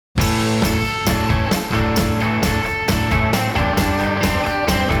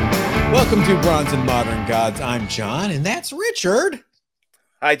Welcome to Bronze and Modern Gods. I'm John, and that's Richard.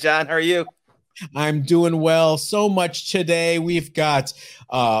 Hi, John. How are you? I'm doing well. So much today. We've got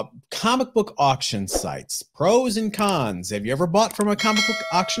comic book auction sites, pros and cons. Have you ever bought from a comic book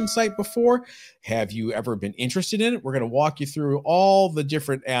auction site before? Have you ever been interested in it? We're going to walk you through all the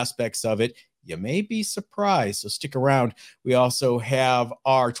different aspects of it. You may be surprised, so stick around. We also have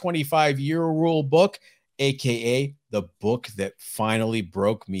our 25-year rule book, aka the book that finally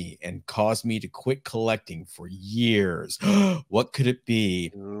broke me and caused me to quit collecting for years. What could it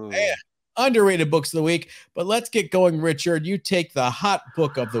be? Man, underrated books of the week. But let's get going, Richard. You take the hot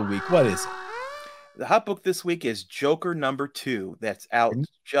book of the week. What is it? The hot book this week is Joker #2. That's out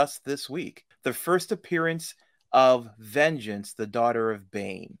just this week. The first appearance of Vengeance, the daughter of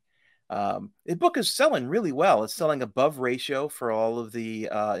Bane. The book is selling really well. It's selling above ratio for all of the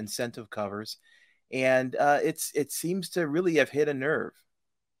incentive covers. And it seems to really have hit a nerve.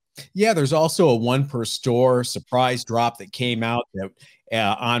 Yeah, there's also a one per store surprise drop that came out that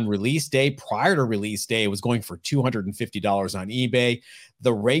on release day. Prior to release day, it was going for $250 on eBay.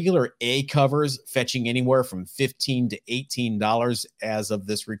 The regular A covers fetching anywhere from $15 to $18 as of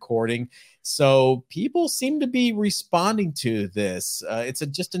this recording. So people seem to be responding to this. It's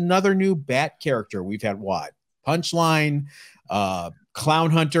just another new Bat character. We've had what? Punchline,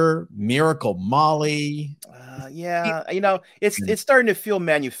 Clown Hunter, Miracle Molly. Yeah, it's starting to feel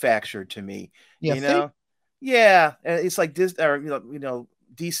manufactured to me. Yeah, yeah, it's like this, or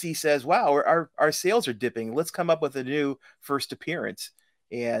DC says, "Wow, our sales are dipping. Let's come up with a new first appearance."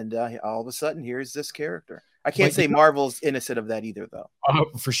 And all of a sudden, here's this character. I can't say Marvel's innocent of that either, though.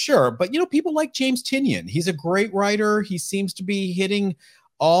 For sure, but people like James Tynion. He's a great writer. He seems to be hitting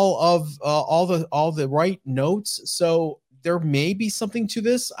all the right notes. So there may be something to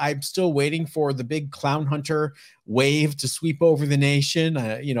this. I'm still waiting for the big Clown Hunter wave to sweep over the nation.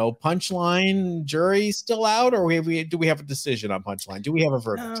 Punchline jury still out, or do we have a decision on Punchline? Do we have a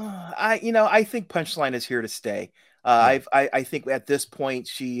verdict? I think Punchline is here to stay. I think at this point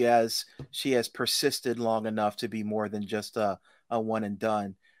she has persisted long enough to be more than just a one and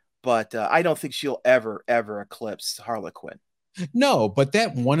done. But I don't think she'll ever eclipse Harley Quinn. No, but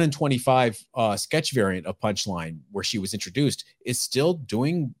that 1 in 25 sketch variant of Punchline where she was introduced is still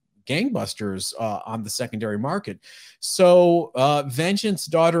doing gangbusters on the secondary market. So Vengeance,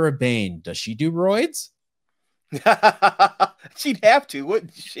 daughter of Bane, does she do roids? She'd have to,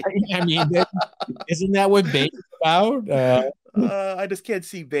 wouldn't she? I mean, isn't that what Bane's about? I just can't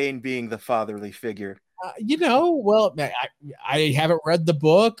see Bane being the fatherly figure. Well, I haven't read the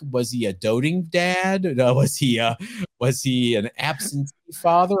book. Was he a doting dad? Was he an absentee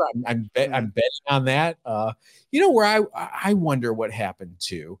father? I'm betting on that. Where I wonder what happened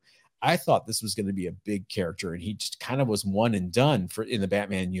to. I thought this was going to be a big character, and he just kind of was one and done in the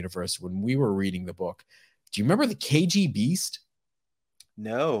Batman universe when we were reading the book. Do you remember the KG Beast?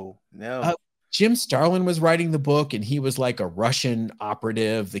 No. Jim Starlin was writing the book, and he was like a Russian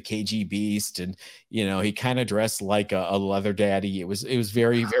operative, the KG Beast, and he kind of dressed like a leather daddy. It was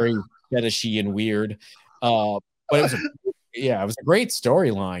very, very fetishy and weird, but it was a great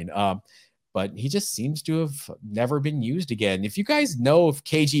storyline. But he just seems to have never been used again. If you guys know if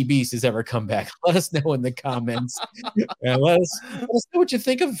KG Beast has ever come back, let us know in the comments. And let us know what you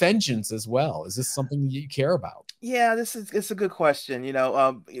think of Vengeance as well. Is this something you care about? Yeah, it's a good question.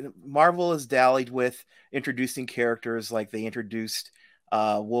 Marvel has dallied with introducing characters like they introduced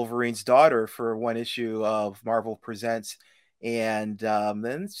Wolverine's daughter for one issue of Marvel Presents, and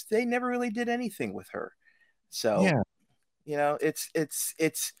then they never really did anything with her. So, yeah.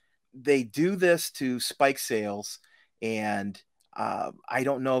 It's they do this to spike sales, and I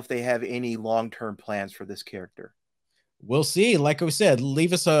don't know if they have any long-term plans for this character. We'll see. Like I said,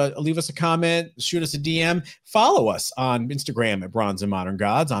 leave us a comment, shoot us a DM, follow us on Instagram at Bronze and Modern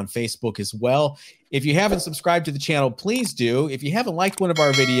Gods, on Facebook as well. If you haven't subscribed to the channel, please do. If you haven't liked one of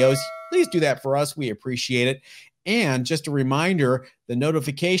our videos, please do that for us. We appreciate it. And just a reminder, the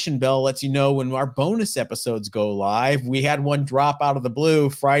notification bell lets you know when our bonus episodes go live. We had one drop out of the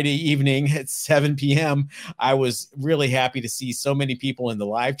blue Friday evening at 7 p.m. I was really happy to see so many people in the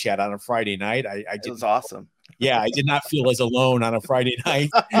live chat on a Friday night. It was awesome. Yeah, I did not feel as alone on a Friday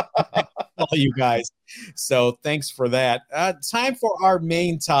night. All you guys. So thanks for that. Time for our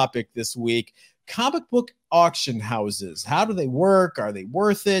main topic this week. Comic book auction houses. How do they work? Are they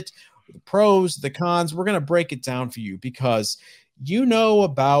worth it? The pros, the cons. We're going to break it down for you because you know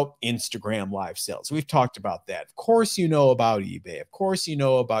about Instagram live sales. We've talked about that. Of course, you know about eBay. Of course, you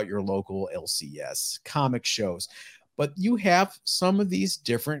know about your local LCS, comic shows. But you have some of these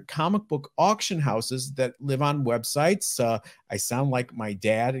different comic book auction houses that live on websites. I sound like my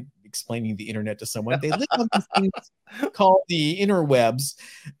dad explaining the internet to someone. They live on these things called the interwebs.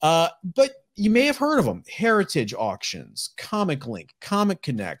 But you may have heard of them: Heritage Auctions, Comic Link, Comic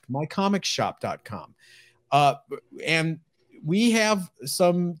Connect, mycomicshop.com. And we have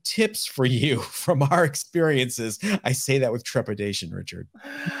some tips for you from our experiences. I say that with trepidation, Richard.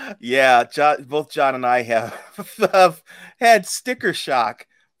 Yeah, both John and I have had sticker shock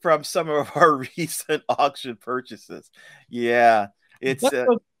from some of our recent auction purchases. Yeah, it's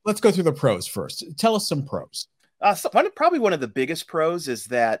let's go through the pros first. Tell us some pros. Probably one of the biggest pros is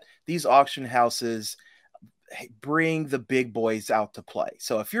that these auction houses bring the big boys out to play.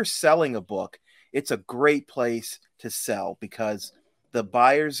 So if you're selling a book, it's a great place to sell because the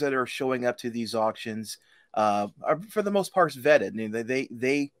buyers that are showing up to these auctions are, for the most part, vetted. I mean,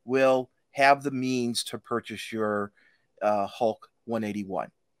 they will have the means to purchase your Hulk 181,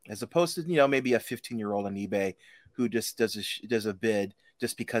 as opposed to maybe a 15-year-old on eBay who just does a bid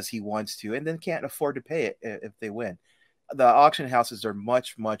just because he wants to and then can't afford to pay it if they win. The auction houses are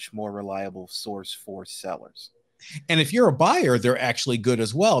much, much more reliable source for sellers. And if you're a buyer, they're actually good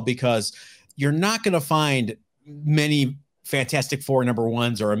as well, because you're not going to find many Fantastic Four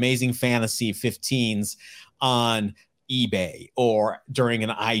 #1s or Amazing Fantasy 15s on eBay or during an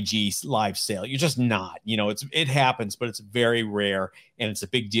IG live sale. You're just not. It happens, but it's very rare, and it's a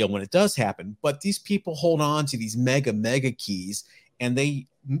big deal when it does happen. But these people hold on to these mega keys, and they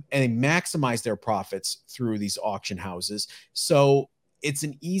maximize their profits through these auction houses. So it's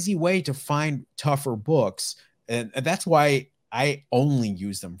an easy way to find tougher books, and that's why I only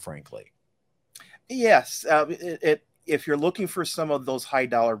use them, frankly. Yes, if you're looking for some of those high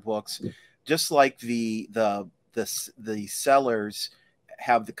dollar books, just like the sellers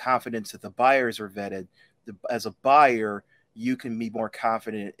have the confidence that the buyers are vetted, as a buyer, you can be more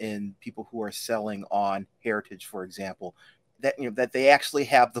confident in people who are selling on Heritage, for example, that they actually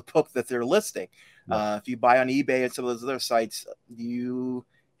have the book that they're listing. Right. If you buy on eBay and some of those other sites, you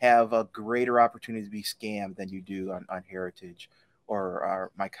have a greater opportunity to be scammed than you do on Heritage or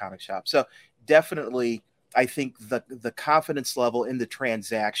My Comic Shop. So definitely, I think the confidence level in the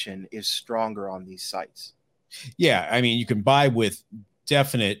transaction is stronger on these sites. Yeah, I mean, you can buy with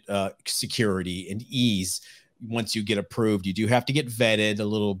definite security and ease. Once you get approved, you do have to get vetted a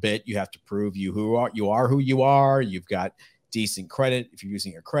little bit. You have to prove you are who you are. You've got decent credit if you're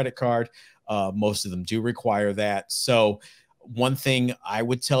using a credit card. Most of them do require that. So one thing I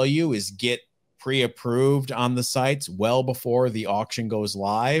would tell you is get pre-approved on the sites well before the auction goes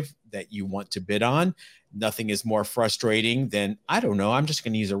live that you want to bid on. Nothing is more frustrating than, I don't know, I'm just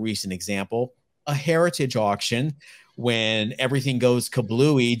going to use a recent example, a Heritage auction, when everything goes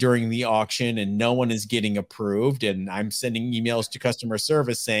kablooey during the auction and no one is getting approved. And I'm sending emails to customer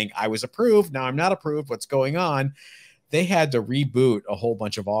service saying, I was approved, now I'm not approved, what's going on? They had to reboot a whole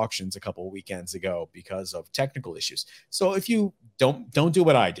bunch of auctions a couple of weekends ago because of technical issues. So if you don't do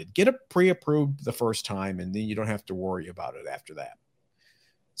what I did, get it pre-approved the first time, and then you don't have to worry about it after that.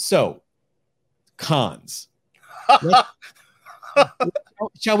 So, cons.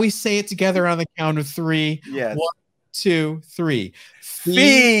 Shall we say it together on the count of three? Yes. 1, 2, 3.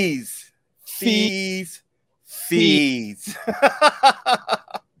 Fees.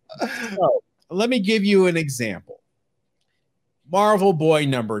 So, let me give you an example. Marvel Boy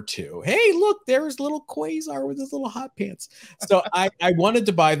 #2. Hey, look, there's little Quasar with his little hot pants. So I wanted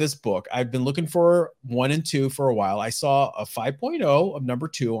to buy this book. I've been looking for 1 and 2 for a while. I saw a 5.0 of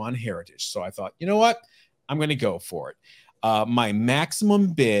 #2 on Heritage. So I thought, you know what? I'm going to go for it. My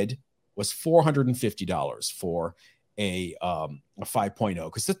maximum bid was $450 for a 5.0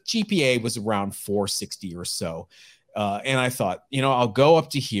 because the GPA was around 460 or so. And I thought, I'll go up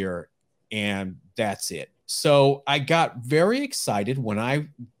to here and that's it. So I got very excited when I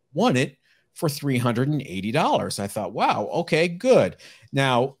won it for $380. I thought, wow, okay, good.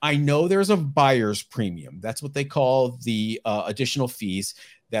 Now, I know there's a buyer's premium. That's what they call the additional fees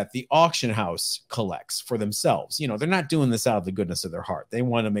that the auction house collects for themselves. They're not doing this out of the goodness of their heart. They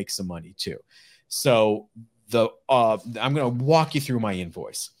want to make some money too. So I'm going to walk you through my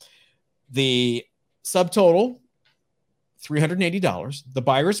invoice. The subtotal, $380. The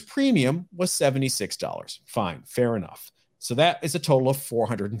buyer's premium was $76. Fine, fair enough. So that is a total of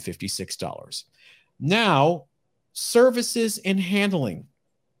 $456. Now, services and handling.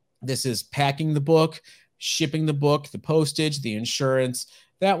 This is packing the book, shipping the book, the postage, the insurance.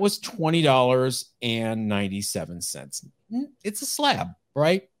 That was $20.97. It's a slab,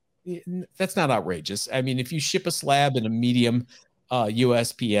 right? That's not outrageous. I mean, if you ship a slab in a medium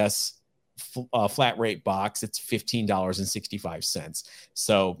USPS flat rate box, it's $15.65.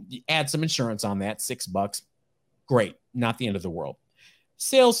 So you add some insurance on that, $6. Great. Not the end of the world.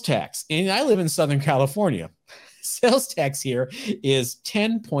 Sales tax, and I live in Southern California. Sales tax here is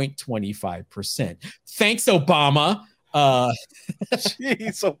 10.25%. Thanks, Obama.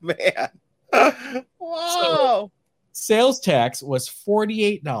 Jeez, oh man. So Wow. sales tax was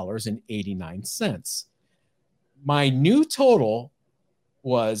 $48.89. My new total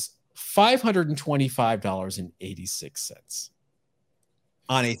was $525.86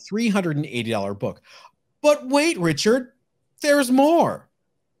 on a $380 book. But wait, Richard, there's more.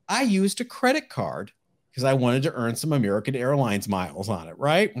 I used a credit card because I wanted to earn some American Airlines miles on it,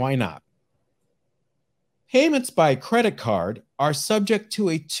 right? Why not? Payments by credit card are subject to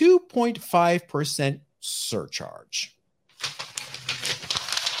a 2.5% surcharge.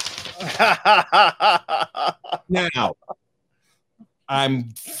 Now,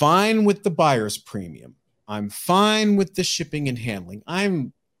 I'm fine with the buyer's premium. I'm fine with the shipping and handling.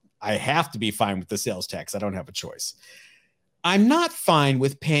 I have to be fine with the sales tax. I don't have a choice. I'm not fine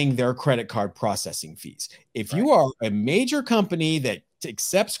with paying their credit card processing fees. If you are a major company that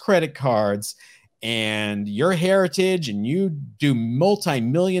accepts credit cards and your heritage and you do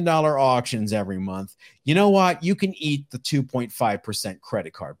multi-million-dollar auctions every month, you know what? You can eat the 2.5%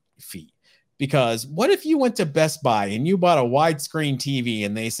 credit card fee. Because what if you went to Best Buy and you bought a widescreen TV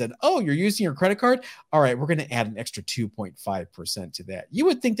and they said, oh, you're using your credit card? All right, we're going to add an extra 2.5% to that. You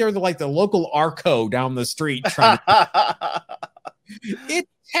would think they're like the local Arco down the street trying to. It's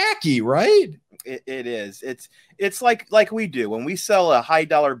tacky, right? It is. It's like we do. When we sell a high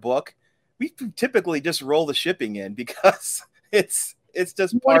dollar book, we typically just roll the shipping in because it's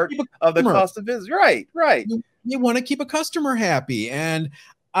just part of the cost of business. Right. You want to keep a customer happy. And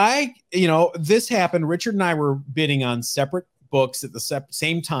this happened. Richard and I were bidding on separate books at the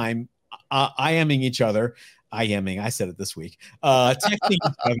same time, IMing each other. I said it this week. Texting each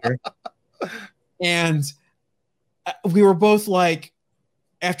other. And we were both like,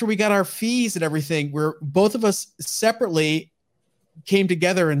 after we got our fees and everything, both of us separately came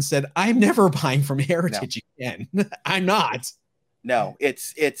together and said, I'm never buying from Heritage again. I'm not. No,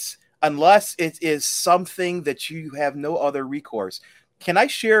 it's unless it is something that you have no other recourse. Can I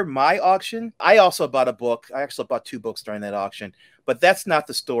share my auction? I also bought a book. I actually bought 2 books during that auction, but that's not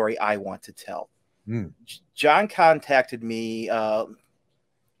the story I want to tell. John contacted me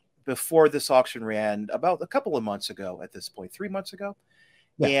before this auction ran about a couple of months ago at this point, 3 months ago,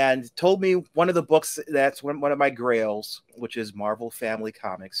 and told me one of the books that's one of my grails, which is Marvel Family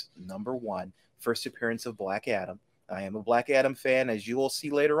Comics #1, first appearance of Black Adam. I am a Black Adam fan, as you will see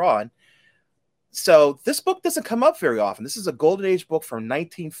later on. So this book doesn't come up very often. This is a Golden Age book from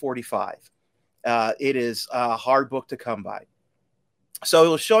 1945. It is a hard book to come by. So it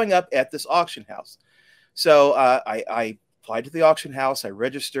was showing up at this auction house. So I applied to the auction house. I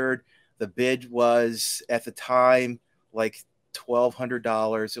registered. The bid was at the time like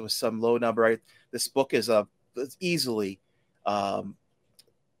 $1,200. It was some low number. This book is easily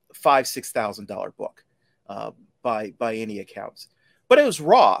 $5,000-6,000 book by any accounts. But it was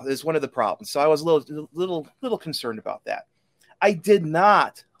raw is one of the problems. So I was a little concerned about that. I did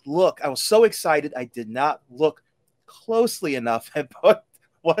not look. I was so excited. I did not look closely enough at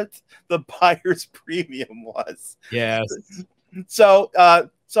what the buyer's premium was. Yes. So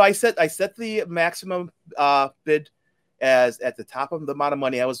I set the maximum bid as at the top of the amount of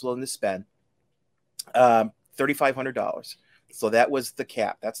money I was willing to spend, $3,500. So that was the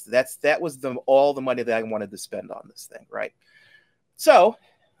cap. That was all the money that I wanted to spend on this thing, right? So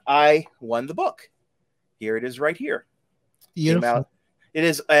I won the book. Here it is right here. Beautiful. It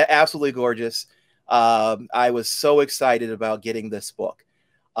is absolutely gorgeous. I was so excited about getting this book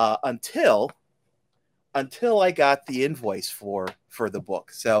until I got the invoice for the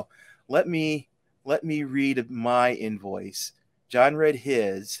book. So let me read my invoice. John read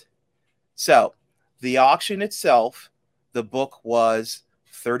his. So the auction itself, the book was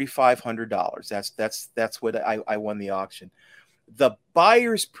 $3,500. That's what I won the auction. The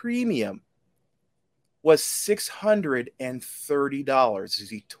buyer's premium was $630. This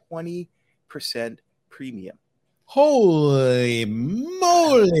is a 20% premium. Holy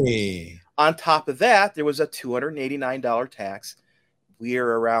moly. On top of that, there was a $289 tax. We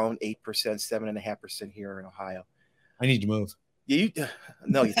are around 8%, 7.5% here in Ohio. I need to move. No,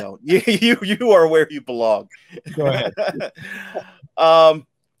 you don't. You are where you belong. Go ahead.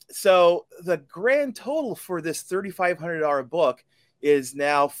 So the grand total for this $3,500 book is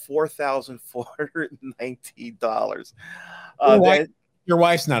now $4,419. Your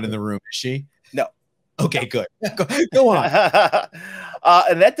wife's not in the room, is she? No. Okay, good. Go on.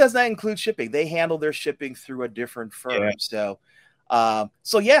 And that does not include shipping. They handle their shipping through a different firm. Yeah.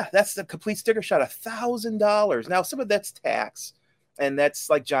 So yeah, that's the complete sticker shot, $1,000. Now some of that's tax, and that's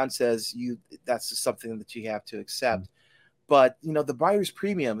like John says, that's something that you have to accept. But the buyer's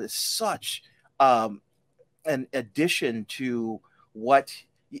premium is such an addition to what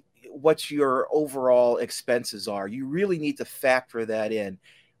your overall expenses are. You really need to factor that in.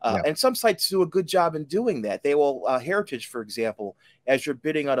 And some sites do a good job in doing that. They will, Heritage, for example, as you're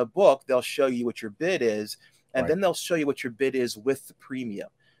bidding on a book, they'll show you what your bid is, and then they'll show you what your bid is with the premium,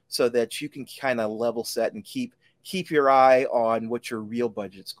 so that you can kind of level set and keep your eye on what your real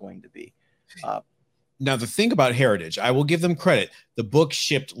budget's going to be. Now, the thing about Heritage, I will give them credit. The book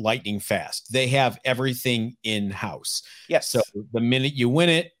shipped lightning fast. They have everything in-house. Yes. So the minute you win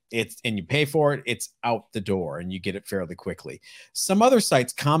it, and you pay for it, it's out the door and you get it fairly quickly. Some other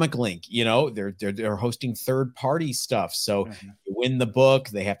sites, Comic Link, they're hosting third-party stuff. So you win the book,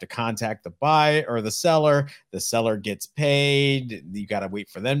 they have to contact the buyer or the seller. The seller gets paid. You got to wait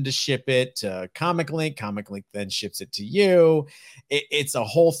for them to ship it to Comic Link. Comic Link then ships it to you. It's a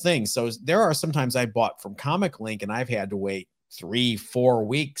whole thing. So there are sometimes I bought from Comic Link and I've had to wait 3-4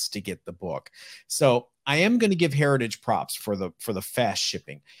 weeks to get the book. So I am going to give Heritage props for the fast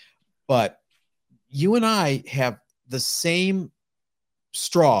shipping, but you and I have the same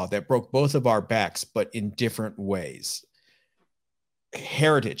straw that broke both of our backs, but in different ways.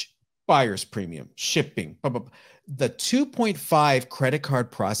 Heritage, buyer's premium, shipping, blah, blah, blah. The 2.5 credit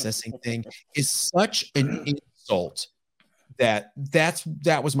card processing thing is such an insult that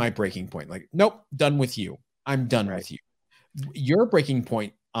was my breaking point. Like, nope, done with you. I'm done with you. Your breaking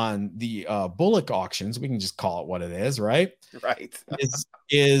point on the Bullock auctions, we can just call it what it is, right? Right.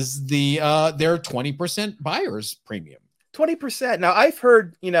 is the their 20% buyer's premium. 20%. Now I've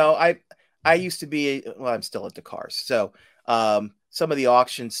heard, I used to be, well, I'm still into cars. So some of the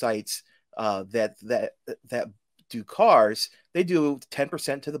auction sites that do cars, they do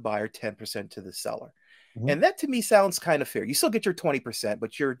 10% to the buyer, 10% to the seller. And that to me sounds kind of fair. You still get your 20%,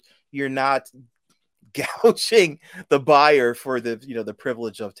 but you're not gouging the buyer for the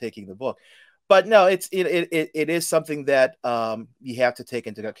privilege of taking the book. But no, it is something that you have to take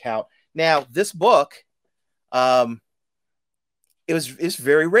into account. Now, this book, it's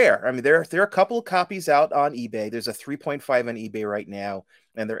very rare. I mean, there are a couple of copies out on eBay. There's a 3.5 on eBay right now,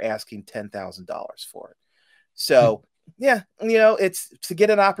 and they're asking $10,000 for it. So yeah, it's to get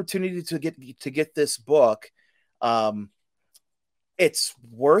an opportunity to get this book. It's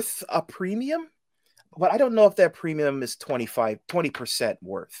worth a premium, but I don't know if that premium is 20%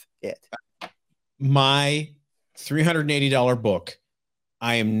 worth it. My $380 book,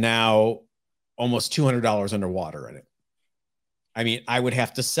 I am now almost $200 underwater in it. I mean, I would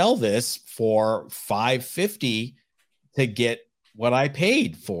have to sell this for $550 to get what I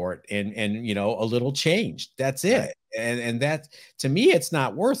paid for it, and a little change. That's it. And that, to me, it's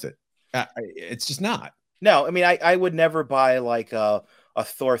not worth it. It's just not. No, I mean, I would never buy like a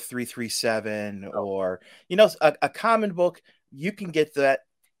Thor 337 or a common book. You can get that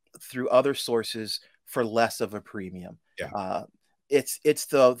through other sources for less of a premium. Yeah. It's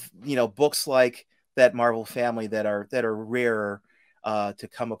the books like that Marvel family that are rarer to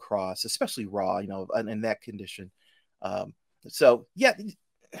come across, especially raw, in that condition. So yeah,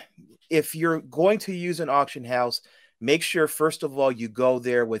 if you're going to use an auction house, make sure first of all you go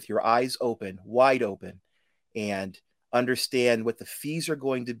there with your eyes open, wide open, and understand what the fees are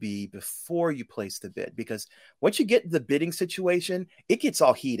going to be before you place the bid. Because once you get the bidding situation, it gets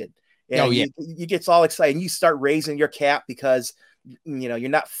all heated. And you get all excited and you start raising your cap because you're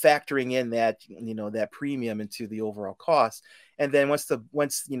not factoring in that that premium into the overall cost. And then once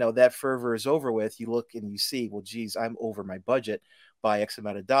that fervor is over with, you look and you see, well, geez, I'm over my budget by X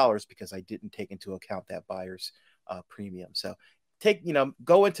amount of dollars because I didn't take into account that buyer's premium. So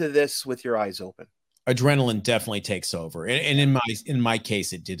go into this with your eyes open. Adrenaline definitely takes over, and in my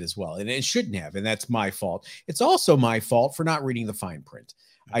case it did as well, and it shouldn't have, and that's my fault. It's also my fault for not reading the fine print.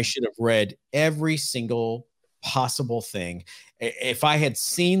 I should have read every single possible thing. If I had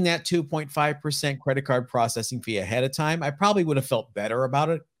seen that 2.5% credit card processing fee ahead of time, I probably would have felt better about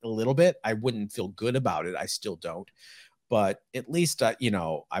it a little bit. I wouldn't feel good about it. I still don't, but at least I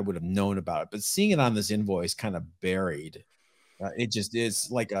would have known about it. But seeing it on this invoice kind of buried. It just is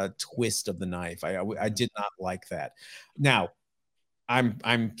like a twist of the knife. I did not like that. Now,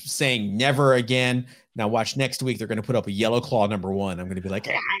 I'm saying never again. Now watch next week. They're going to put up a Yellow Claw #1. I'm going to be like,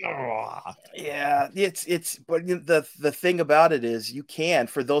 yeah, it's. But the thing about it is, you can,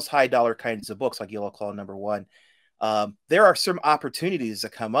 for those high dollar kinds of books like Yellow Claw #1, there are some opportunities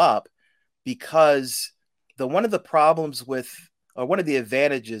that come up because one of the problems with, or one of the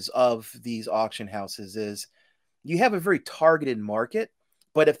advantages of these auction houses is, you have a very targeted market,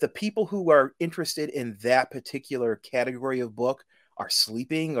 but if the people who are interested in that particular category of book are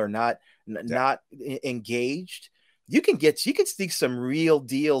sleeping or not engaged, you can sneak some real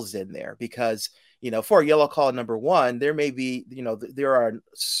deals in there, because for Yellow Claw number 1, there may be, there are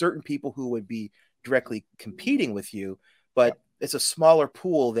certain people who would be directly competing with you, but it's a smaller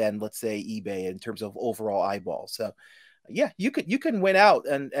pool than, let's say, eBay in terms of overall eyeballs. So yeah, you can win out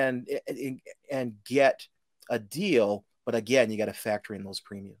and get a deal, but again, you got to factor in those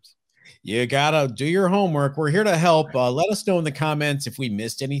premiums. You gotta do your homework. We're here to help. Let us know in the comments if we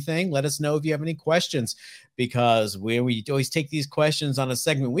missed anything. Let us know if you have any questions, because we always take these questions on a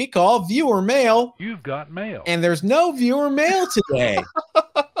segment we call Viewer Mail. You've got mail. And there's no viewer mail today.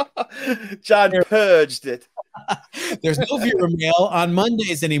 John purged it. There's no viewer mail on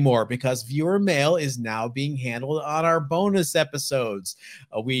Mondays anymore, because viewer mail is now being handled on our bonus episodes.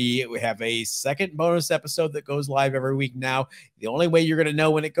 We have a second bonus episode that goes live every week now. The only way you're going to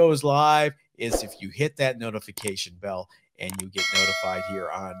know when it goes live is if you hit that notification bell and you get notified here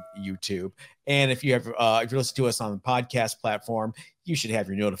on YouTube. And if you listen to us on the podcast platform, you should have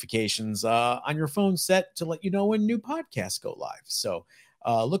your notifications on your phone set to let you know when new podcasts go live. So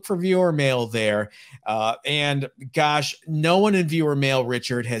look for viewer mail there. And gosh, no one in viewer mail,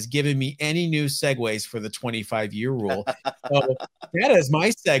 Richard, has given me any new segues for the 25-year rule. So that is my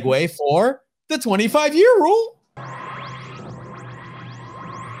segue for the 25-year rule.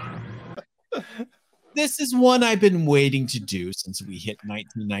 This is one I've been waiting to do since we hit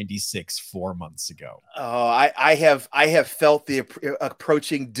 1996 4 months ago. Oh, I have felt the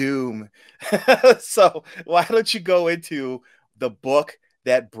approaching doom. So why don't you go into the book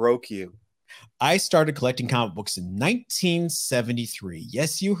that broke you? I started collecting comic books in 1973.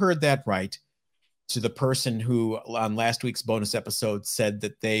 Yes, you heard that right. To the person who on last week's bonus episode said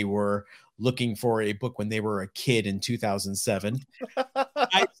that they were looking for a book when they were a kid in 2007.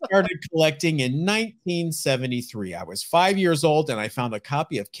 I started collecting in 1973. I was 5 years old, and I found a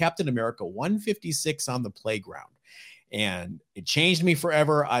copy of Captain America 156 on the playground. And it changed me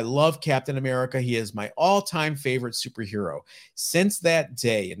forever. I love Captain America. He is my all-time favorite superhero. Since that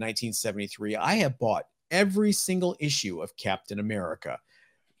day in 1973, I have bought every single issue of Captain America.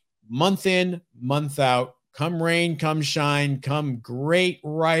 Month in, month out, come rain, come shine, come great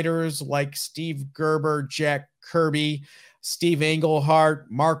writers like Steve Gerber, Jack Kirby, Steve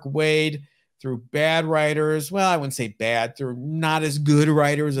Englehart, Mark Waid, through bad writers. Well, I wouldn't say bad, through not as good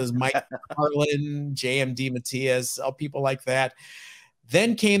writers as Mike Carlin, J.M.D. Matias, people like that.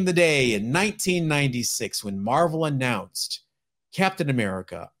 Then came the day in 1996 when Marvel announced Captain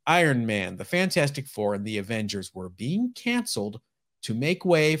America, Iron Man, the Fantastic Four, and the Avengers were being canceled to make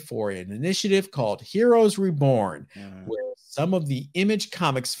way for an initiative called Heroes Reborn, where some of the Image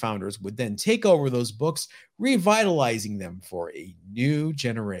Comics founders would then take over those books, revitalizing them for a new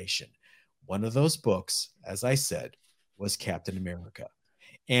generation. One of those books, as I said, was Captain America.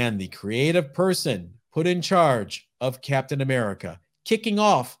 And the creative person put in charge of Captain America, kicking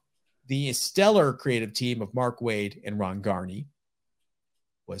off the stellar creative team of Mark Waid and Ron Garney,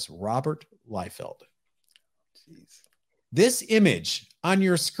 was Robert Liefeld. Jeez. This image on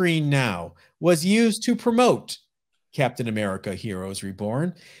your screen now was used to promote Captain America Heroes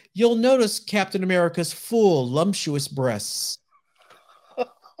Reborn. You'll notice Captain America's full, lumptuous breasts.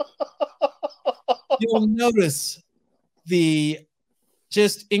 You'll notice the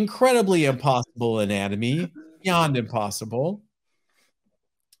just incredibly impossible anatomy, beyond impossible.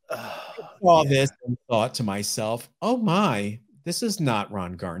 I saw this and thought to myself, oh my, this is not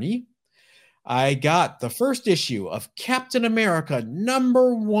Ron Garney. I got the first issue of Captain America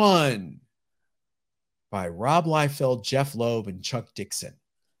 #1 by Rob Liefeld, Jeff Loeb, and Chuck Dixon.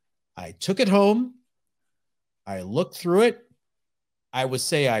 I took it home. I looked through it. I would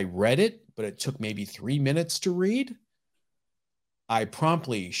say I read it, but it took maybe 3 minutes to read. I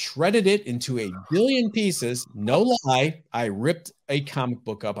promptly shredded it into a billion pieces. No lie, I ripped a comic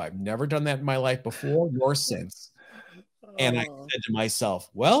book up. I've never done that in my life before nor since. And I said to myself,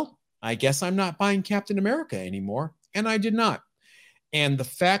 well, I guess I'm not buying Captain America anymore. And I did not. And the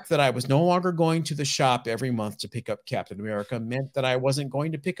fact that I was no longer going to the shop every month to pick up Captain America meant that I wasn't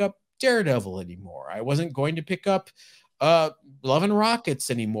going to pick up Daredevil anymore. I wasn't going to pick up Love and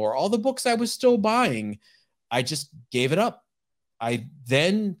Rockets anymore. All the books I was still buying, I just gave it up. I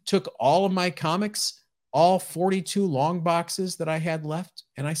then took all of my comics, all 42 long boxes that I had left,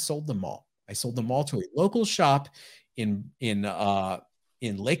 and I sold them all. I sold them all to a local shop in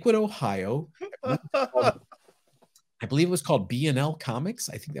Lakewood, Ohio. I believe it was called B&L Comics.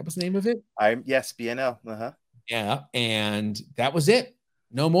 I think that was the name of it. Yes, B&L. Yeah, and that was it.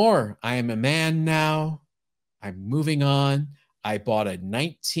 No more. I am a man now. I'm moving on. I bought a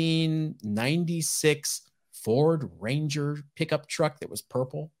 1996 Ford Ranger pickup truck that was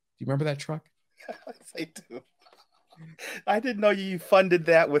purple. Do you remember that truck? Yes, I do. I didn't know you funded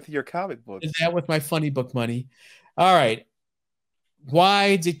that with your comic books. Did that with my funny book money. All right.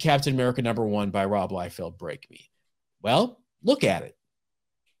 Why did Captain America #1 by Rob Liefeld break me? Well, look at it.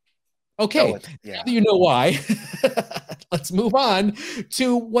 Okay, yeah. You know why. Let's move on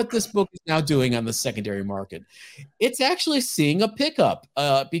to what this book is now doing on the secondary market. It's actually seeing a pickup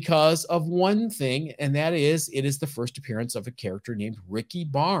because of one thing, and that is it is the first appearance of a character named Ricky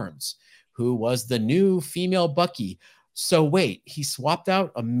Barnes, who was the new female Bucky. So wait, he swapped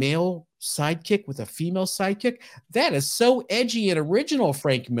out a male sidekick with a female sidekick? That is so edgy and original,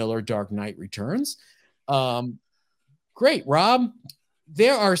 Frank Miller, Dark Knight Returns. Great, Rob.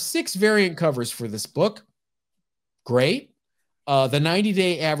 There are 6 variant covers for this book. Great. The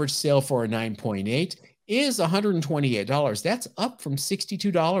 90-day average sale for a 9.8 is $128. That's up from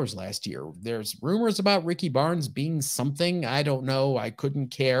 $62 last year. There's rumors about Ricky Barnes being something. I don't know. I couldn't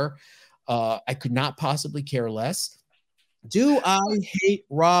care. I could not possibly care less. Do I hate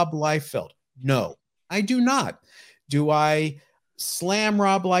Rob Liefeld? No, I do not. Do I slam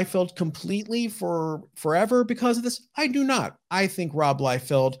Rob Liefeld completely for forever because of this? I do not. I think Rob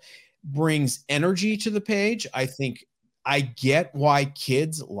Liefeld brings energy to the page. I think I get why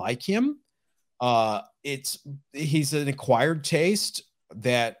kids like him. He's an acquired taste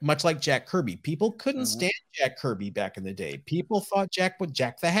that, much like Jack Kirby, people couldn't stand Jack Kirby back in the day. People thought Jack was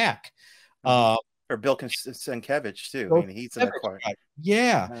Jack the Hack. Or Bill Sienkiewicz too. I mean, he's an acquired.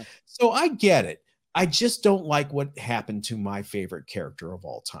 Yeah. So I get it. I just don't like what happened to my favorite character of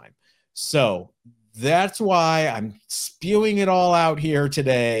all time. So that's why I'm spewing it all out here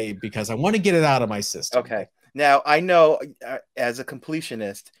today, because I want to get it out of my system. Okay. Now, I know as a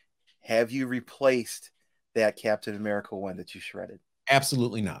completionist, have you replaced that Captain America one that you shredded?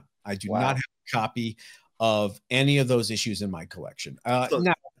 Absolutely not. I do not have a copy of any of those issues in my collection. Now,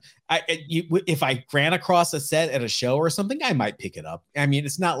 if I ran across a set at a show or something, I might pick it up. I mean,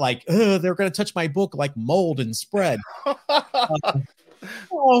 it's not like they're going to touch my book like mold and spread.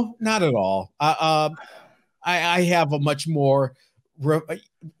 No, not at all. I have a much more.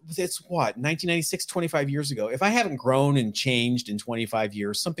 It's what, 1996, 25 years ago. If I haven't grown and changed in 25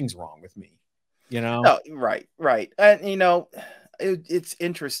 years, something's wrong with me. You know? Oh, right. And you know, it's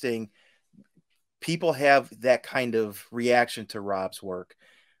interesting. People have that kind of reaction to Rob's work.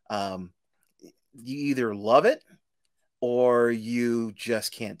 You either love it or you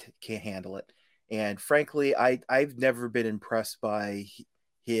just can't handle it. And frankly, I've never been impressed by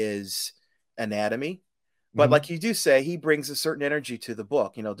his anatomy. But like you do say, he brings a certain energy to the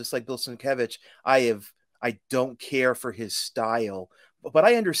book. You know, just like Bill Sienkiewicz, I don't care for his style, but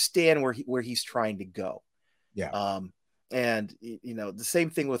I understand where he's trying to go. Yeah. And you know, the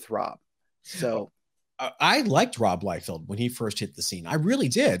same thing with Rob. So I liked Rob Liefeld when he first hit the scene. I really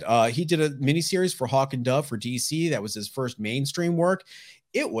did. He did a miniseries for Hawk and Dove for DC. That was his first mainstream work.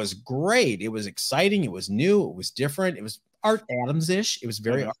 It was great. It was exciting. It was new. It was different. It was Art Adams-ish. It was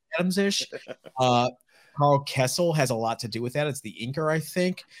very Art Adams-ish. Carl Kessel has a lot to do with that. It's the inker, I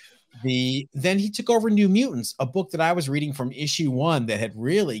think. Then he took over New Mutants, a book that I was reading from issue 1 that had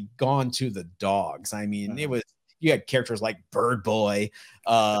really gone to the dogs. I mean, you had characters like Bird Boy.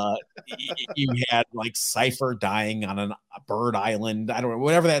 You had like Cypher dying on a bird island. I don't know,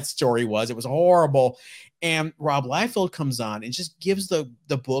 whatever that story was. It was horrible. And Rob Liefeld comes on and just gives the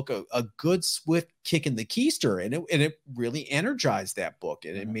book a good swift kick in the keister. And it really energized that book,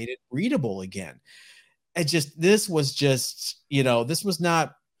 and it made it readable again. This was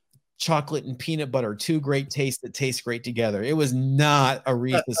not chocolate and peanut butter, 2 great tastes that taste great together. It was not a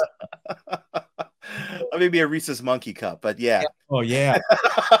Reese's. Maybe a Reese's Monkey Cup, but yeah. Oh yeah.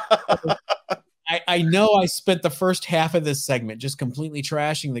 I know I spent the first half of this segment just completely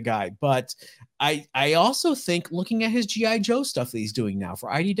trashing the guy, but I also think, looking at his G.I. Joe stuff that he's doing now for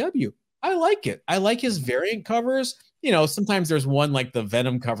IDW, I like it. I like his variant covers. You know, sometimes there's one like the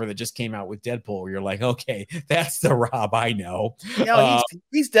Venom cover that just came out with Deadpool where you're like, okay, that's the Rob I know. Yeah,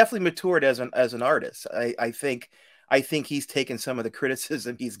 he's definitely matured as an artist. I think he's taken some of the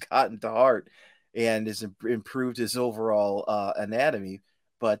criticism he's gotten to heart and has improved his overall anatomy.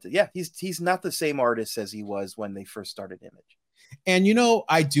 But yeah, he's not the same artist as he was when they first started Image. And you know,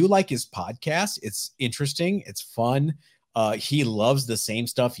 I do like his podcast. It's interesting. It's fun. He loves the same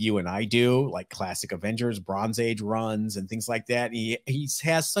stuff you and I do, like classic Avengers, Bronze Age runs, and things like that. He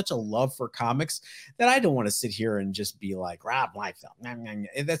has such a love for comics that I don't want to sit here and just be like, Rob Liefeld.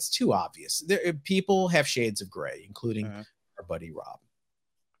 That's too obvious. People have shades of gray, including our buddy Rob.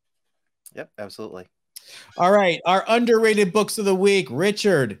 Yep, absolutely. All right, our underrated books of the week.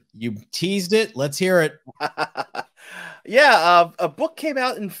 Richard, you teased it. Let's hear it. Yeah, a book came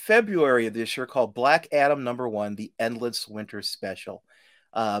out in February of this year called Black Adam #1: The Endless Winter Special.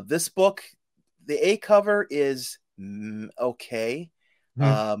 This book, the A cover is okay.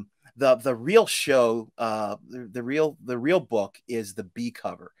 The real show, the real book is the B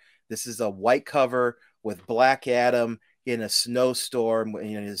cover. This is a white cover with Black Adam in a snowstorm,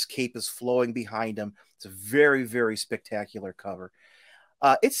 and his cape is flowing behind him. It's a very, very spectacular cover.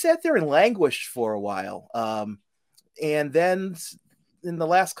 It sat there and languished for a while. And then in the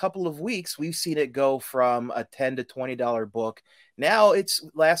last couple of weeks, we've seen it go from a $10 to $20 book. Now it's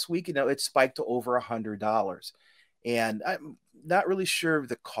last week, it spiked to over $100. And I'm not really sure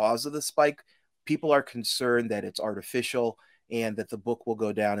the cause of the spike. People are concerned that it's artificial and that the book will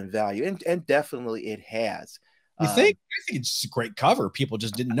go down in value. And definitely it has. You think? I think it's a great cover. People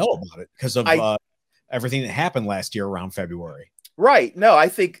just didn't know about it because of everything that happened last year around February. Right. No, I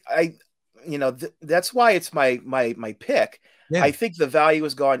think that's why it's my pick. Yeah. I think the value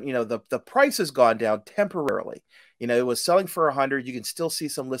has gone, the price has gone down temporarily. It was selling for 100. You can still see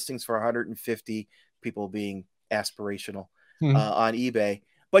some listings for 150, people being aspirational on eBay.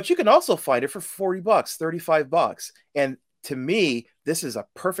 But you can also find it for $40, $35. And to me, this is a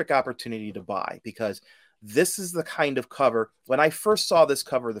perfect opportunity to buy because this is the kind of cover. When I first saw this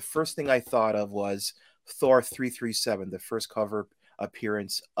cover, the first thing I thought of was Thor 337, the first cover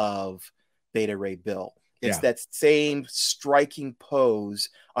appearance of Beta Ray Bill. It's that same striking pose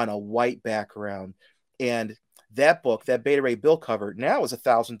on a white background. And that book, that Beta Ray Bill cover, now is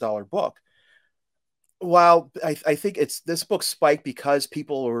 $1,000 book. While I think this book spiked because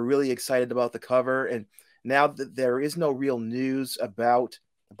people were really excited about the cover, and now that there is no real news about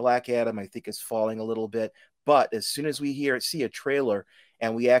Black Adam, I think is falling a little bit. But as soon as we see a trailer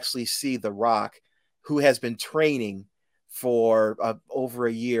and we actually see The Rock, who has been training for over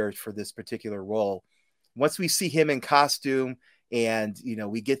a year for this particular role, once we see him in costume and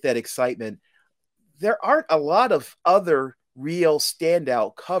we get that excitement, there aren't a lot of other real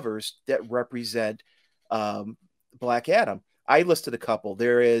standout covers that represent Black Adam. I listed a couple.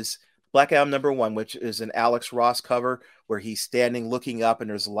 There is Black Adam #1, which is an Alex Ross cover where he's standing looking up and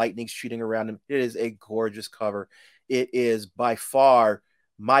there's lightning shooting around him. It is a gorgeous cover. It is by far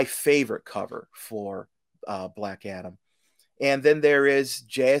my favorite cover for Black Adam. And then there is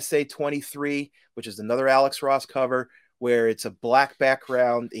JSA 23, which is another Alex Ross cover where it's a black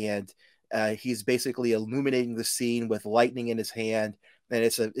background and he's basically illuminating the scene with lightning in his hand. And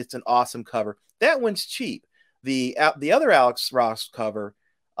it's an awesome cover. That one's cheap. The other Alex Ross cover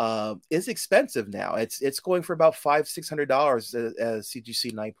is expensive now. It's going for about $500-$600 as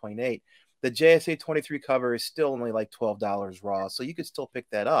CGC 9.8. The JSA 23 cover is still only like $12 raw, so you could still pick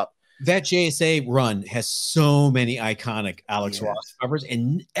that up. That JSA run has so many iconic Alex Ross covers,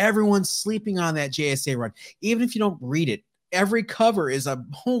 and everyone's sleeping on that JSA run. Even if you don't read it, every cover is a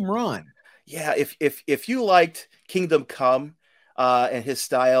home run. Yeah, if you liked Kingdom Come and his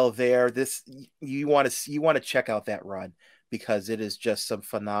style there, you want to check out that run because it is just some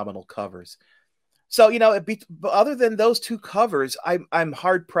phenomenal covers. So other than those two covers, I'm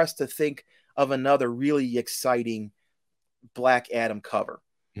hard pressed to think of another really exciting Black Adam cover.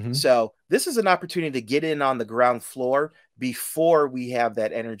 Mm-hmm. So this is an opportunity to get in on the ground floor before we have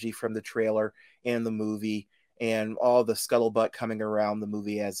that energy from the trailer and the movie and all the scuttlebutt coming around the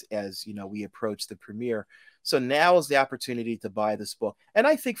movie as we approach the premiere. So now is the opportunity to buy this book. And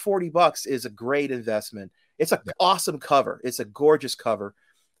I think $40 is a great investment. It's an awesome cover. It's a gorgeous cover.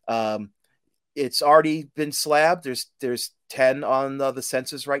 It's already been slabbed. There's 10 on the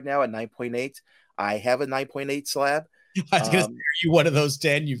census right now at 9.8. I have a 9.8 slab. I was going to say, are you one of those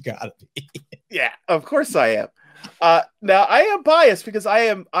 10? You've got to be. Yeah, of course I am. Now I am biased because I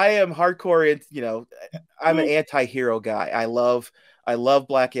am hardcore. And I'm an anti-hero guy. I love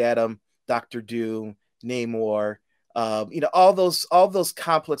Black Adam, Dr. Doom, Namor, all those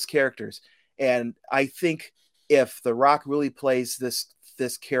complex characters. And I think if The Rock really plays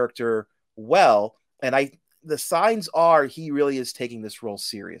this character well, and the signs are he really is taking this role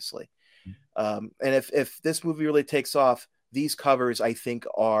seriously. And if this movie really takes off, these covers I think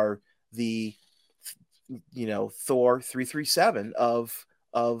are the Thor 337 of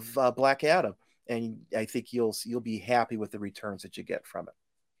Black Adam, and I think you'll be happy with the returns that you get from it.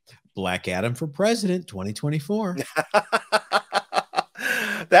 Black Adam for president 2024.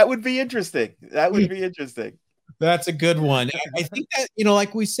 That would be interesting. That's a good one. I think that,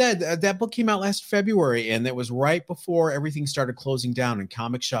 like we said, that book came out last February, and that was right before everything started closing down and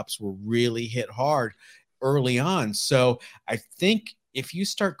comic shops were really hit hard early on. So I think if you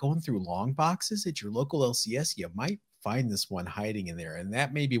start going through long boxes at your local LCS, you might find this one hiding in there. And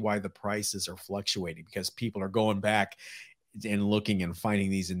that may be why the prices are fluctuating, because people are going back and looking and finding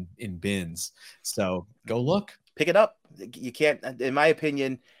these in bins. So go look. Pick it up. You can't, in my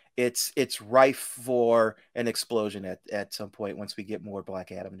opinion, it's rife for an explosion at some point once we get more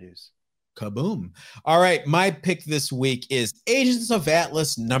Black Adam news. Kaboom. All right. My pick this week is Agents of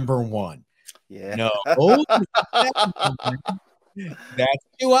Atlas #1. Yeah. No. That's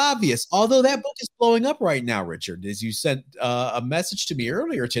too obvious. Although that book is blowing up right now, Richard, as you sent a message to me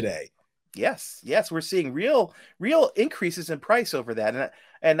earlier today. Yes, we're seeing real increases in price over that,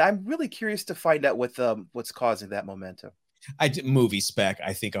 and I'm really curious to find out what's causing that momentum. I did movie spec.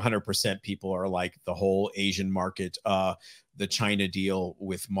 I think 100% people are like the whole Asian market, the China deal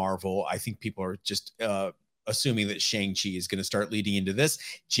with Marvel. I think people are just assuming that Shang-Chi is going to start leading into this.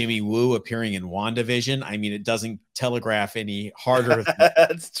 Jimmy Woo appearing in WandaVision. I mean, it doesn't telegraph any harder.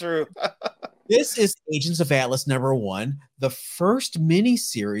 That's true. This is Agents of Atlas #1, the first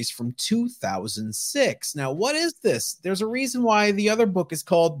miniseries from 2006. Now, what is this? There's a reason why the other book is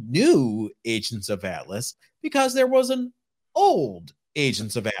called New Agents of Atlas, because there was an old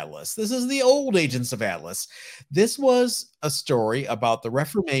Agents of Atlas. This is the old Agents of Atlas. This was a story about the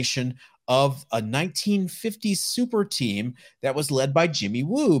reformation of a 1950s super team that was led by Jimmy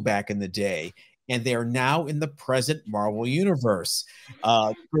Woo back in the day. And they are now in the present Marvel universe.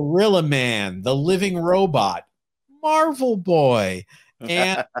 Gorilla Man, the Living Robot, Marvel Boy,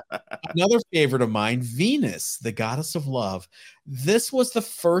 and another favorite of mine, Venus, the Goddess of Love. This was the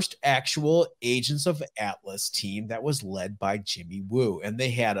first actual Agents of Atlas team that was led by Jimmy Woo. And they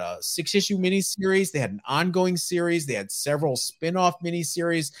had a 6-issue miniseries. They had an ongoing series. They had several spin-off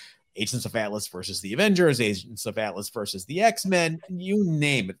miniseries. Agents of Atlas versus the Avengers, Agents of Atlas versus the X-Men, you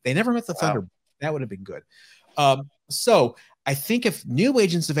name it. They never met the Thunderbolts. That would have been good. So I think if New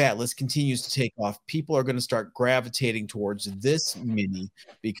Agents of Atlas continues to take off, people are going to start gravitating towards this mini,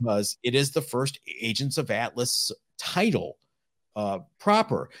 because it is the first Agents of Atlas title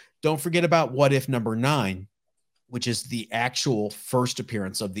proper. Don't forget about What If #9, which is the actual first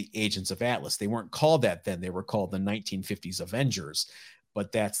appearance of the Agents of Atlas. They weren't called that then. They were called the 1950s Avengers,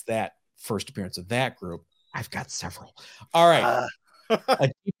 but that's that first appearance of that group. I've got several. All right.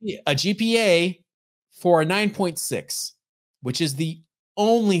 A GPA for a 9.6, which is the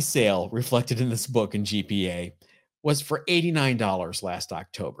only sale reflected in this book in GPA, was for $89 last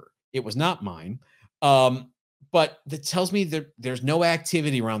October. It was not mine. But that tells me that there's no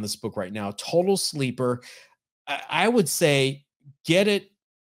activity around this book right now. Total sleeper. I would say get it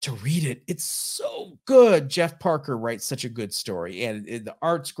to read it. It's so good. Jeff Parker writes such a good story, and the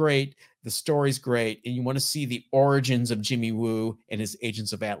art's great. The story's great. And you want to see the origins of Jimmy Woo and his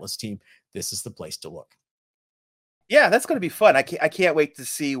Agents of Atlas team. This is the place to look. Yeah, that's going to be fun. I can't wait to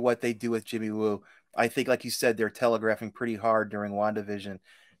see what they do with Jimmy Woo. I think, like you said, they're telegraphing pretty hard during WandaVision.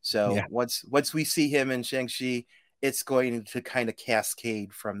 So yeah. once we see him in Shang-Chi, it's going to kind of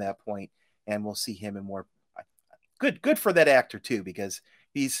cascade from that point, and we'll see him in more. Good for that actor too, because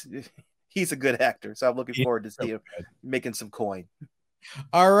he's a good actor. So I'm looking forward to see him making some coin.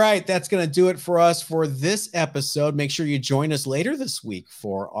 All right, that's going to do it for us for this episode. Make sure you join us later this week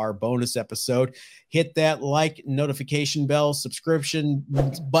for our bonus episode. Hit that like, notification bell, subscription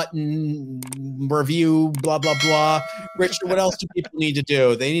button, review, blah, blah, blah. Richard, what else do people need to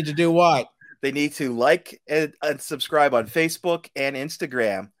do? They need to do what? They need to like and subscribe on Facebook and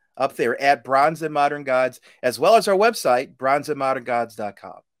Instagram up there at Bronze and Modern Gods, as well as our website,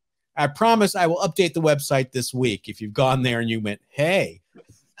 bronzeandmoderngods.com. I promise I will update the website this week. If you've gone there and you went, hey,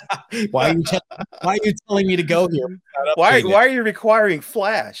 why are you telling me to go here? Why are you requiring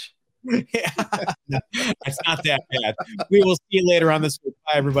Flash? Yeah, no, it's not that bad. We will see you later on this week.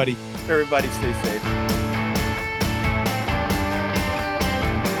 Bye, everybody. Everybody stay safe.